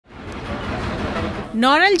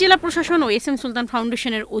নড়াইল জেলা প্রশাসন ও S M সুলতান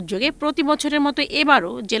ফাউন্ডেশনের উদ্যোগে প্রতি বছরের মতো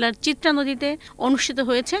এবারও জেলার চিত্রা নদীতে অনুষ্ঠিত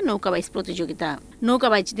হয়েছে নৌকা বাইচ প্রতিযোগিতা। নৌকা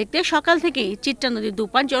বাইচ দেখতে সকাল থেকেই চিত্রা নদীর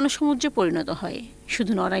দুপার জনসমুদ্রে পরিণত হয়।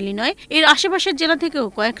 শুধু নড়াইলই নয়, এর আশেপাশের জেলা থেকেও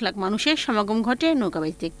কয়েক লাখ মানুষের সমাগম ঘটে নৌকা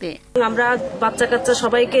বাইচ দেখতে। আমরা বাচ্চা কাচ্চা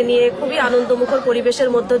সবাইকে নিয়ে খুবই আনন্দমুখর পরিবেশের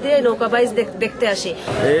মধ্য দিয়ে নৌকা বাইচ দেখতে আসি।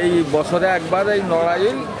 এই বছরে একবার এই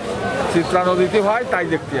নড়াইল চিত্রা নদীতে হয়, তাই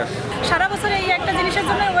দেখতে আসি। সারা বছর এই একটা জিনিসের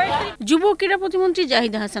জন্য ওয়েট করি। যুব ক্রীড়া প্রতিমন্ত্রী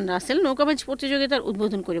জাহিদ হাসান রাসেল নৌকা বাইচ প্রতিযোগিতার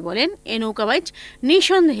উদ্বোধন করে বলেন, এই নৌকা বাইচ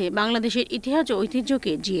নিঃসন্দেহে বাংলাদেশের ইতিহাস ও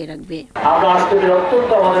ঐতিহ্যকে জিয়ে রাখবে। আমরা আজকে অত্যন্ত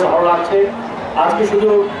আমাদের ভালো লাগছে। আজকে শুধু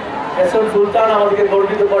এস এম সুলতান আমাদেরকে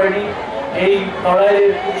গর্বিত করেনি, এই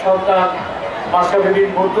নড়াইলের সন্তান মাশরাফি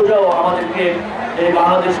মুর্তজাও আমাদেরকে এই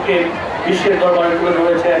বাংলাদেশকে বিশ্বের দরবারে তুলে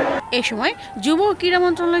ধরেছেন। এ সময় যুব ও ক্রীড়া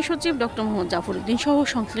মন্ত্রণালয় সচিব ডক্টর মোহাম্মদ জাফর উদ্দিন সহ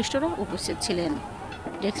সংশ্লিষ্টরা উপস্থিত ছিলেন।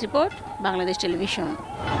 Desk report, Bangladesh television.